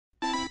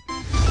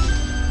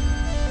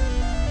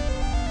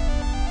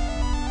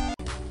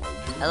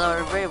Hello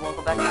everybody,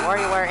 welcome back to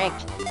WarioWare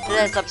Inc.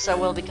 Today's episode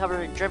we'll be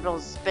covering Dribble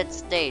and Spitz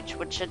stage,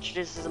 which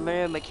introduces a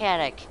new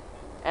mechanic.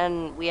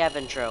 And we have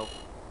intro.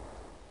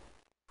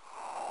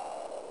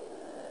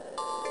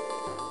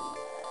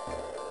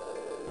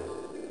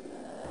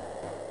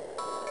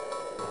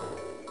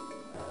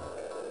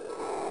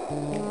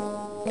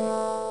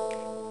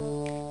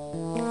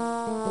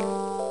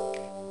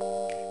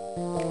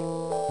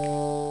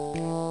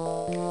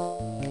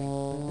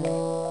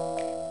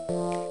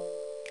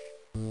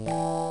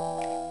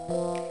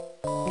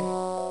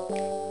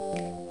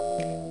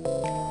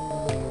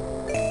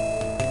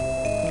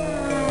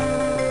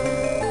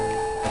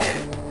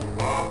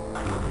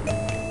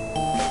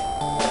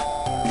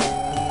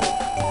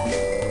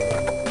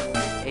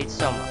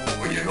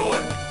 Where you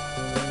going?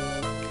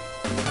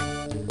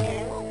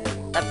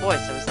 That voice,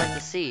 I was like to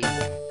see.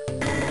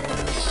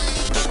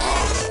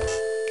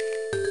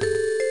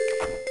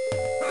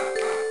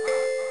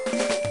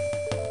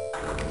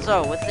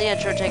 So, with the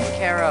intro taken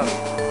care of,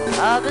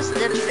 this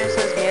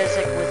introduces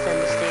music within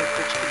the stage,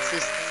 which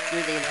consists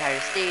through the entire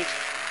stage.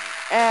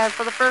 And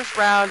for the first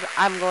round,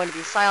 I'm going to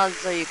be silent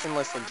so you can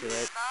listen to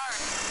it.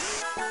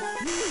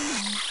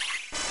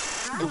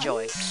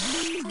 Enjoy.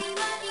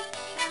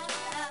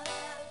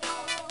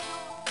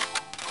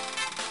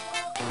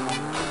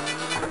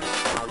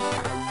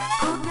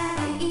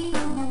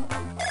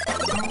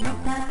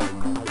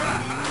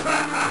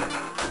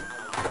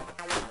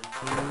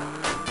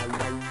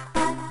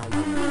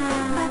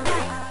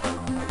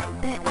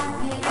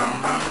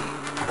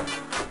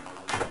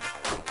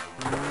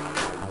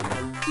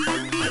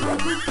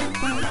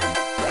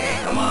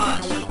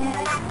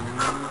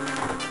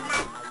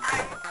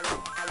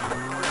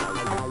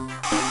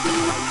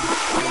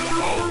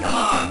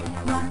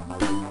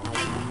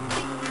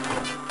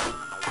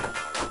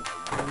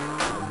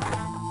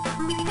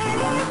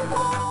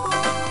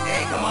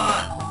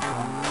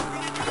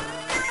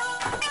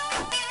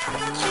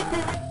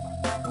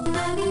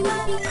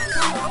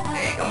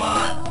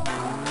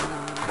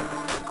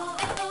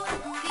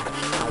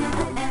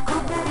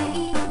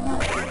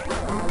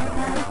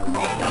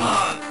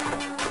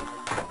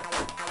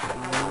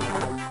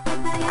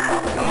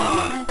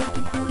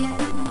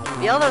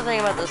 The other thing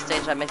about this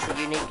stage that makes it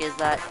unique is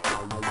that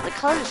the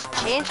colors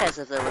change as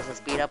if there was a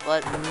speed up,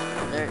 but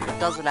it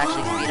doesn't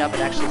actually speed up, it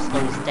actually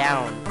slows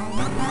down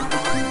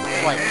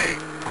slightly.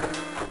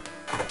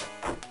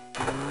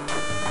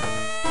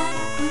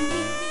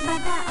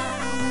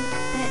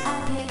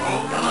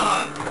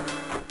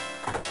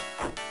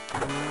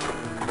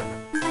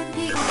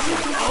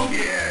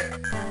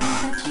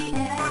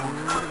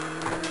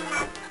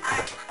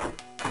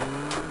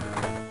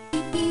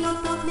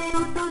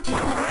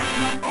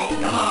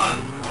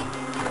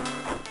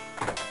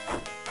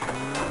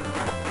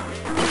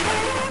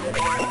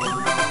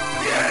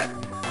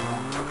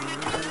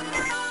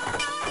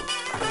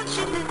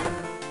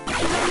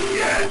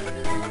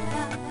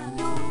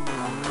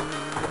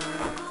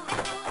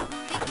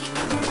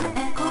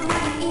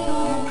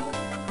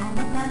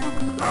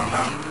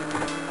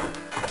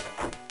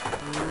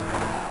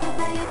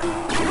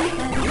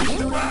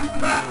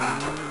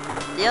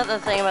 The other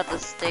thing about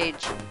this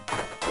stage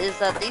is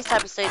that these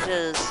type of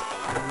stages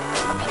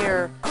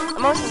appear the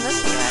most in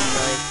this game,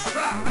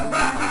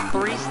 actually.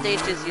 3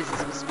 stages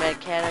uses this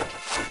mechanic.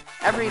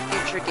 Every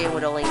future game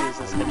would only use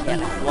this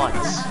mechanic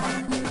once.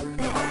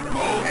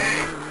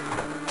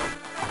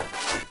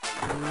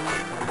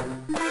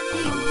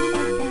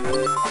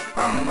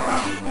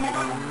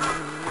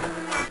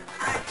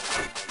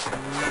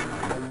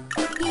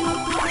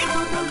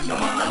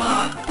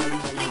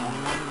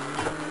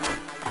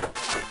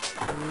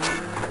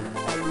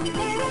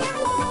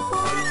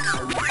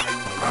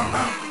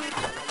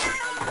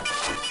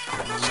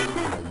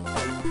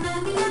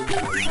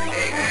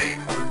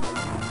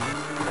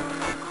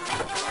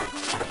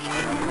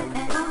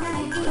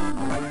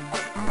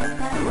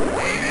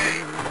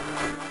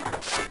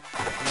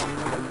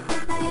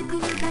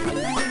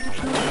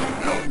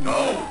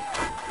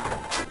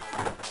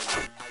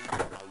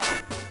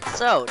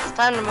 So, it's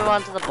time to move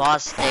on to the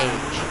boss stage,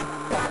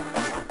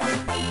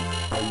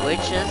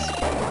 which is,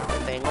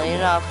 faintly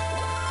enough,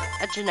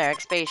 a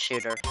generic space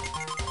shooter.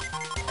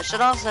 I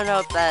should also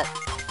note that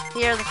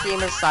here the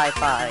theme is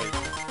sci-fi.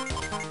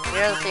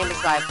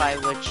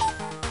 Which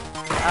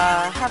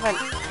I haven't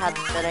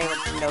been able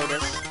to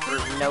notice or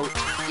note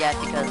yet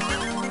because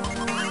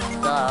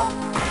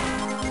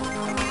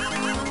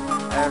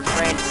I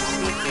refrained from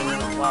speaking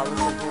while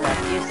listening to that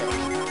music,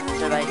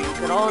 so that you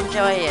could all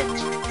enjoy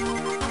it.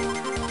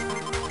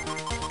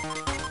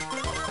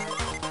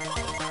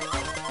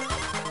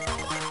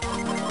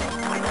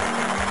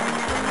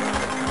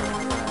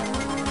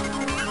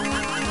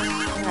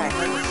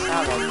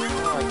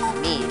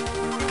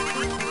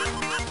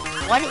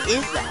 What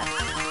is that?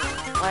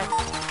 What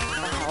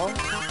the hell?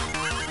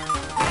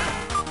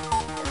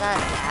 Is that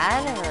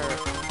bad or?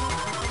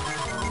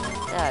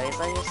 Yeah, it's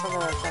like just something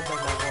that sounds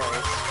like my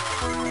voice.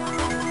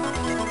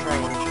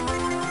 Strange.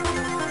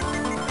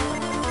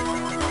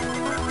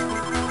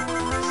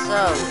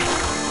 So,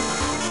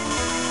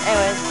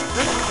 anyways,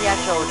 this is the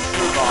actual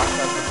true boss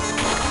of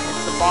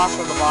it's the boss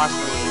of the boss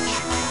stage.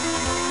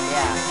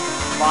 Yeah,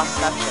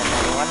 bossception,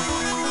 anyone?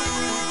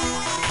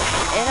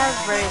 It has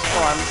various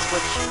forms,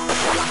 which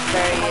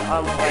vary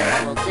on what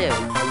it will do.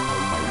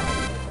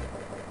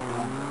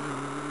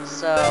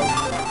 So,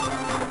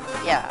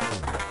 yeah,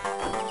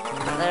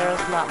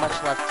 there's not much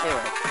left to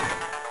it.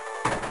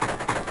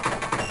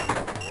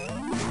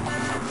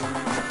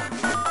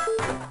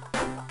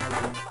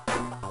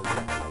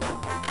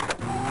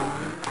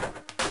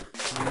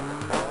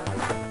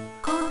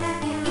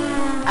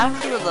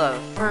 After the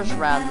first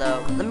round,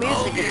 though, the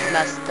music gets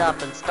messed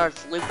up and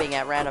starts looping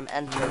at random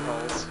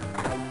intervals.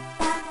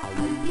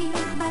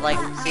 Like,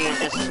 see, it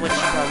just switched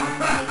from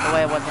the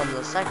way it was on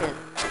the second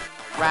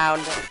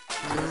round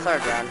to the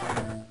third round.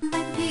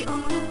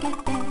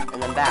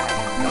 And then back.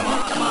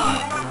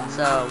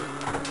 So,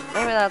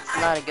 maybe that's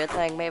not a good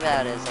thing, maybe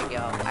that is a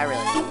go. I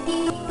really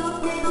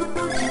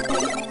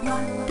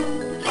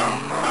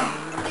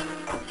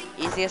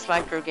don't. Easiest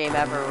microgame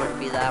ever would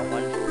be that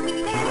one.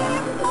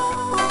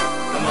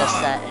 In this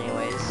set, anyways.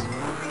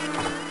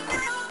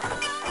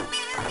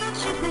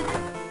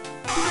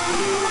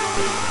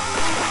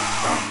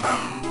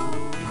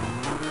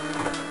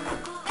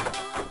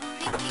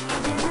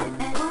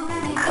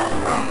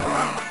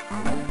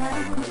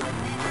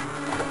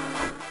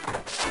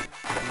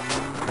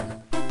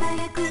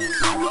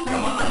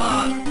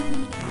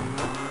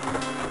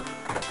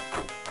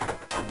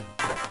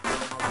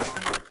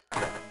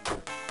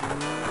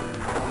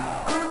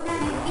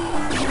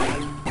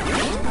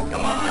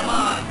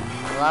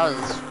 That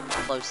was a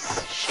close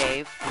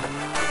shave.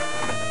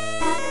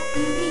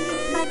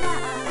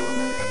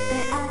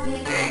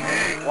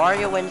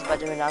 Wario wins by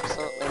doing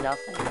absolutely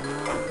nothing.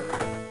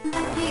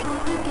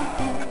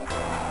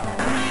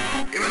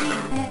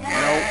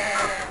 Nope.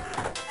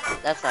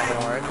 That's not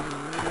gonna work.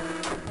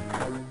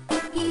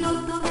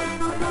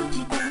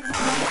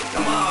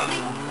 Come on!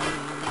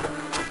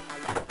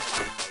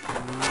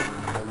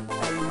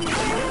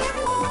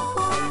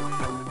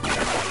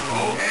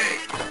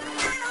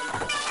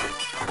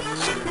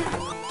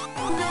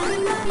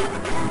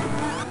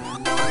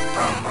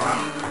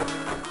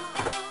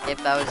 If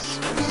that was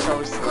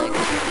so slick.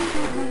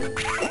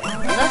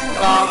 And this is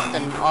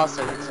often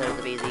also considered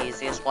to be the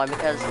easiest one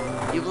because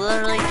you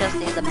literally just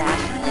need to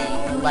mash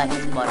the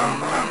left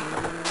button.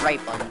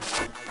 Right button.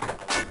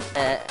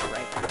 Right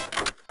button.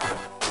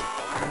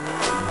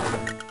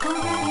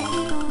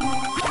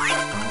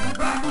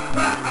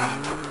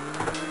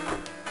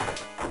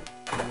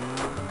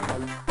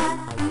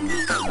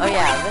 Oh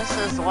yeah, this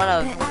is one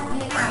of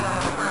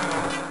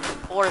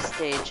 4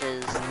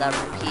 stages that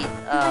repeat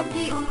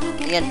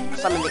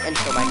some of the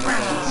intro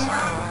microgames,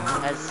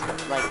 as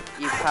like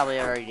you probably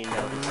already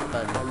noticed.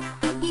 But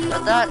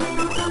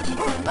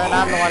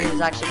I'm the one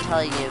who's actually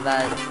telling you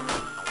that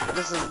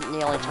this is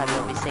the only time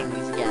you'll be seeing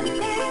these again.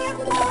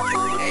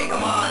 Hey,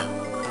 come on!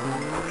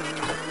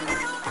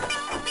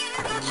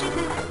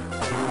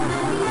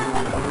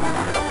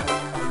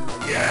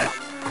 Yeah.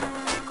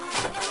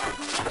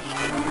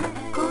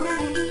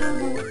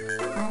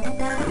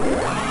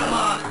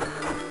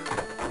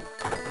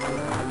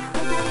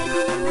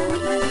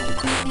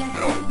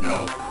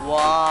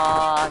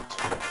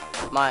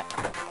 What?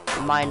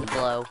 Mind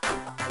blow.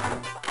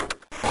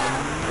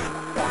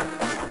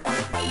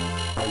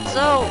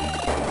 So,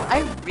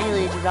 I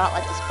really do not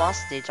like this boss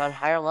stage on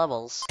higher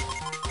levels.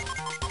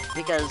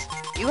 Because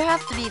you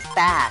have to be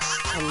fast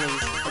in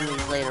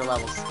these later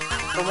levels.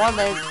 For one,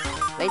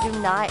 they do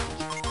not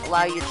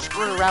allow you to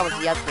screw around with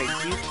the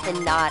upgrades. You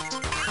cannot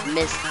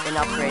miss an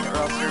upgrade or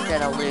else you're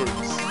gonna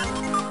lose.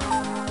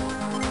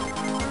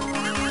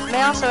 They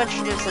may also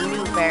introduce a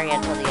new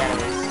variant of the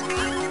enemies.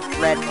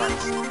 Red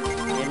ones.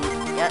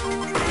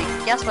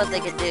 Guess what they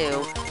could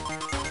do?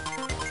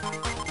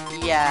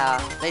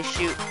 Yeah, they can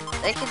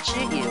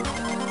shoot you.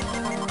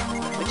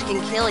 Which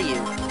can kill you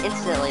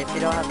instantly if you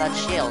don't have that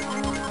shield.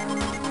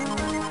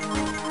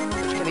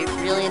 Which can be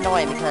really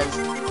annoying because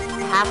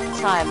half the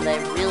time they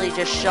really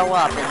just show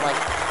up in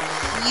like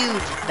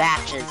huge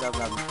batches of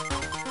them.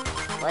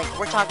 Like,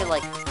 we're talking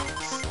like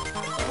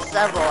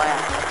several at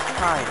a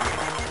time.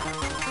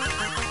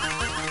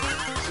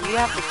 So you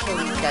have to kill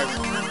these guys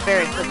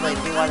very quickly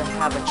if you want to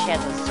have a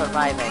chance of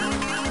surviving.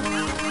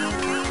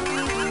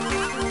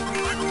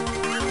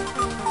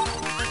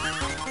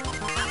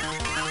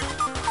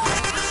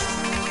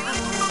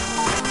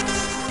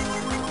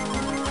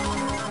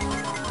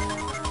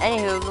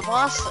 Anywho, the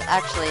boss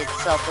actually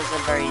itself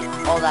isn't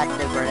all that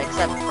different,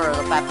 except for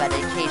the fact that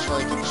it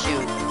occasionally can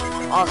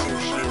also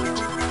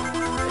shoot,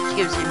 which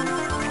gives you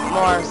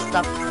more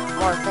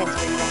things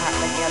that you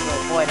have to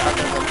avoid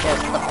other than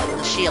just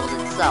the shield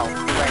itself,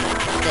 the red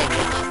thing,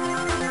 which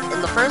in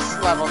the first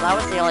level, that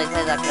was the only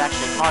thing that could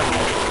actually harm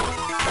you.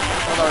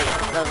 Although it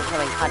doesn't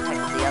come in contact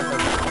with the other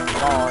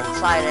ball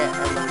inside it,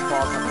 and the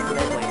ball's up in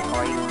mid waiting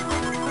for you.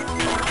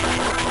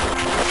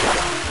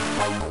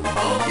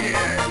 Oh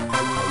yeah!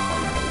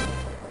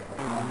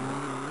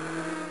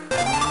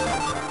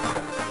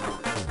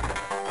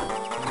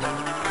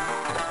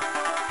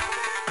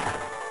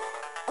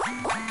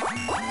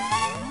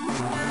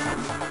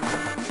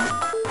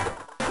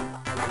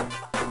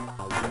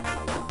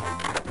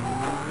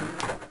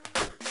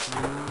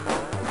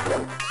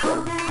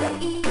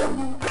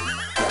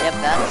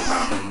 Yep, that's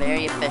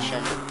very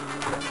efficient.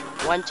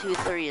 1, 2,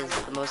 3 is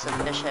the most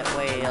efficient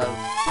way of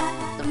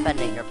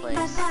defending your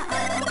place.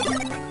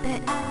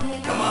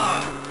 Come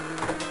on.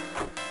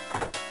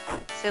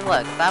 See,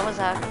 look, that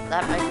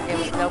microgame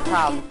was no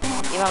problem.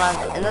 Even on,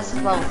 and this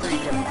is level 3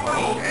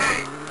 difficulty.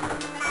 Okay.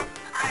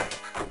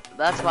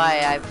 That's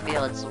why I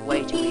feel it's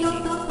way too easy.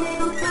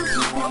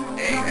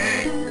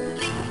 Hey.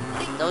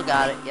 Still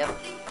got it, yep.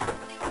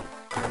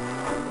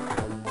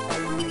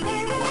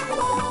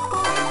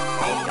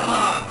 Come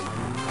on.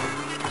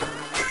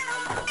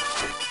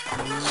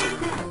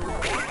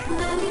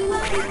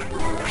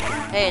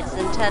 Hey, it's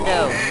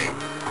Nintendo. Hey.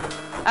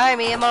 Hi,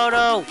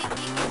 Miyamoto.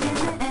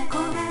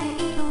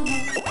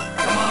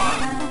 Come on.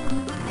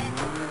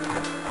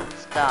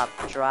 Stop,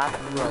 drop,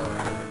 roll.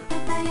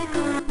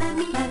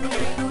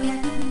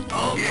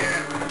 Oh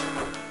yeah.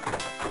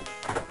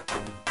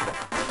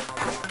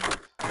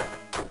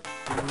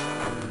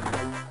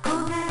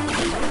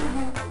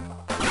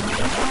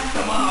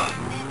 Come on.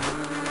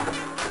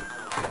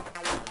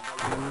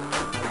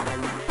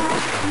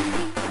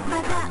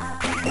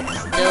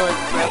 Still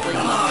incredibly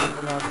easy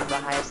even though it's the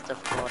highest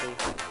difficulty.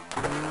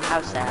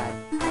 How sad.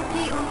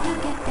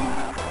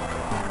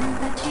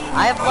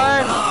 I have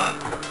learned!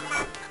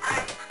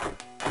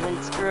 I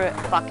didn't screw it,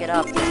 fuck it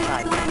up this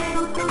time.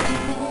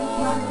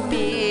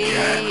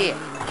 Me!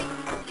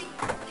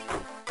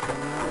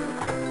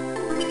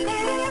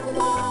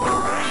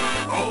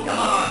 Oh, come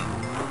on.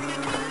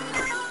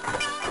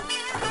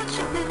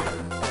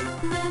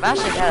 I'm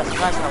actually kind of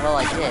surprised how well I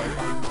did.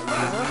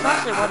 Because there was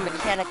actually one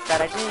mechanic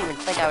that I didn't even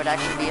think I would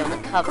actually be able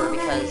to cover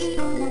because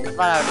I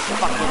thought I would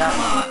fuck it up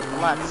a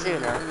lot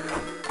sooner.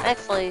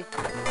 Thankfully,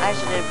 I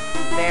actually did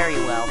very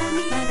well.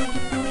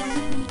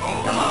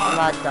 I'm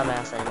not a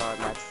dumbass anymore in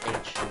that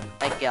stage.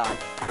 Thank God.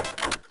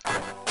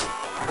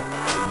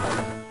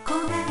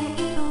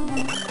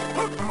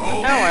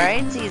 Don't worry,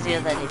 it's easier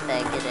than you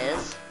think it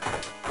is.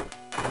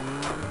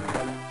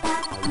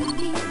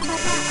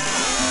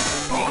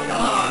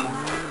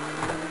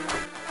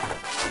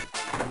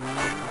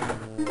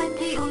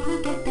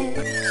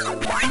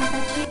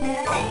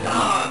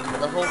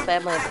 The whole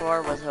family of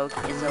 4 is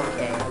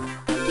okay.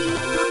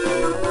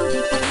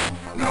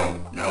 No.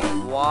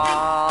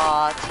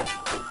 What?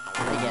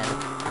 Again.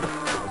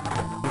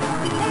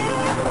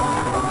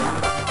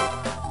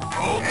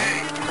 Okay.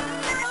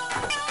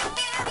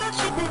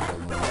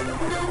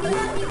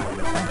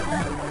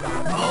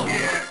 Oh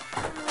yeah.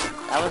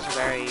 That was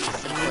very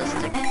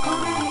simplistic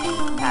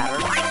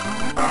pattern.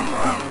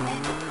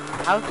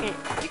 How can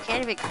you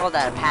can't even call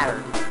that a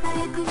pattern?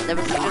 That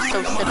was just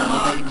so simple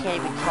that you can't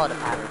even call it a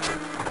pattern.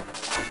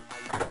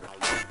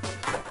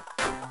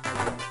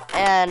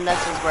 And this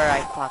is where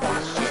I fuck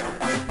shit.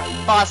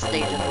 Boss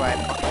stage is where I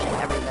fuck shit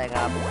everything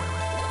up.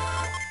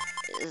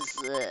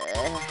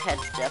 I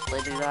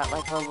definitely do not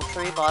like level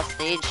 3 boss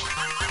stage.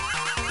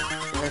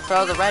 And they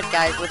throw the red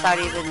guys without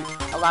even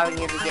allowing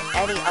you to get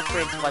any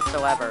upgrades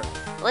whatsoever.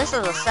 At least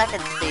in the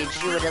second stage,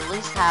 you would at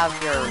least have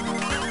your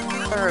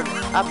third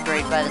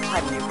upgrade by the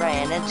time you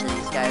ran into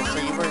these guys, so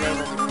you weren't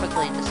able to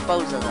quickly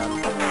dispose of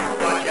them.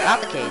 Not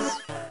the case.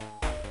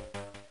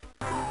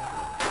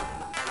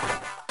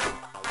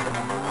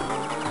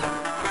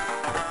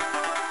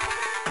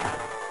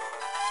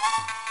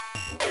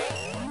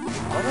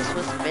 What is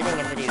with spinning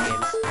in video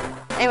games?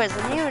 Anyways,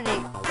 the new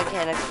unique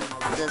mechanic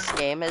of this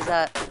game is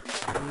that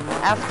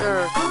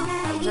after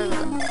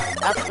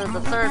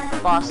the third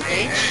boss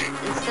stage,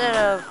 instead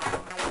of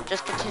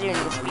just continuing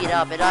to speed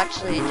up, it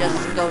actually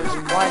just goes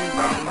one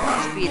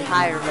speed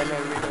higher than it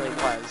originally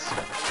was.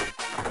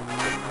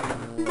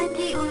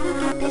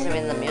 Doesn't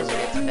mean the music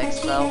gets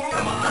fixed though.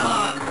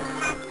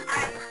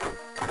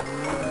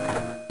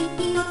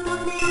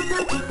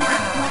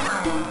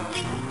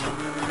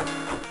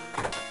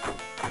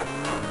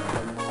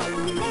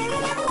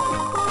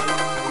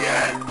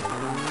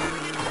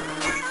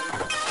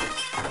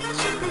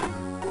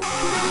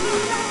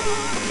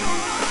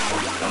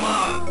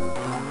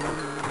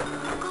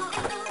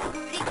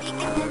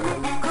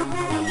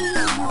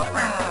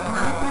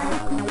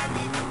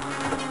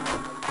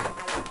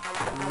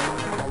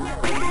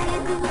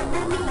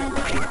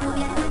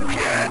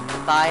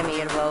 Bye,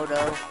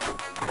 Miyamoto.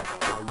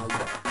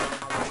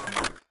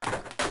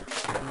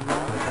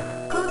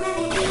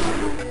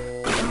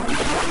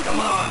 Come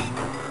on.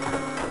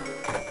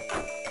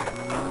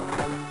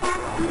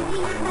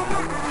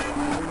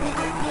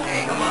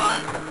 Hey, come on.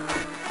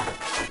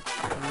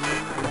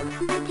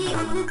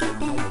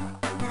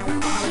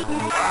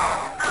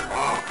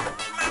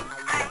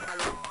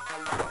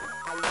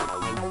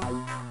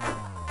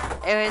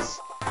 Anyways,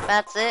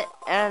 that's it,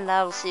 and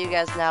I will see you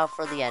guys now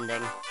for the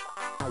ending.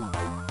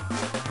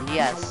 And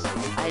yes,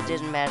 I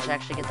didn't manage to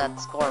actually get that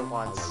score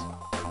once.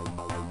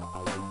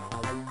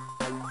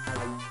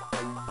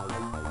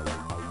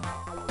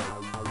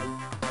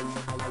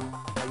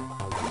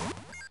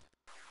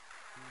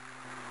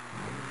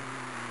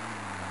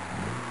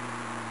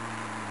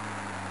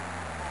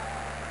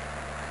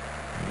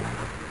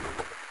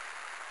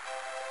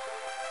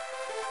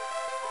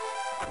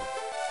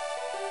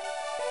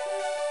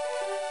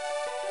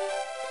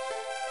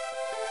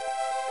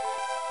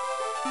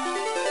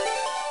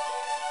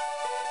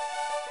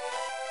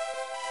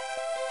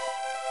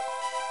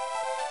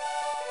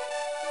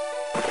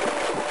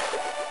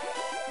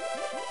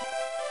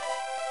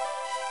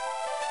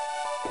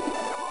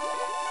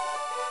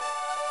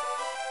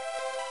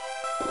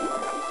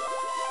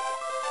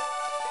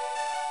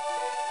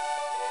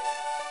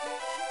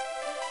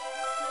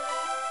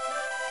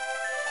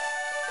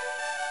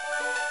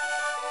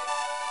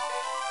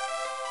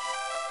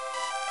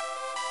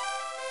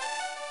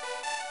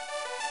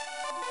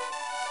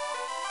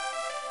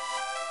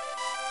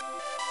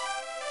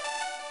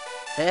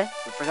 Huh?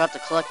 We forgot to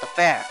collect the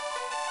fare.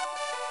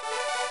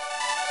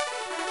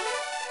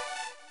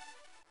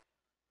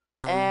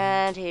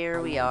 And here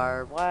we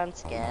are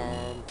once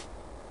again.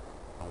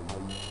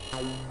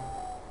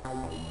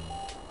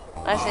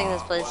 Nice seeing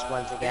this place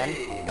once again.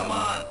 Hey, come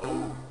on.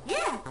 Oh,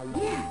 Yeah.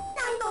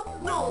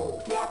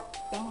 No.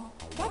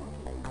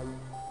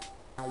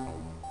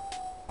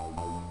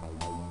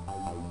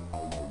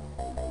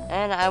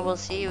 And I will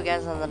see you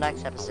guys on the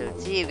next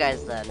episode. See you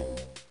guys then.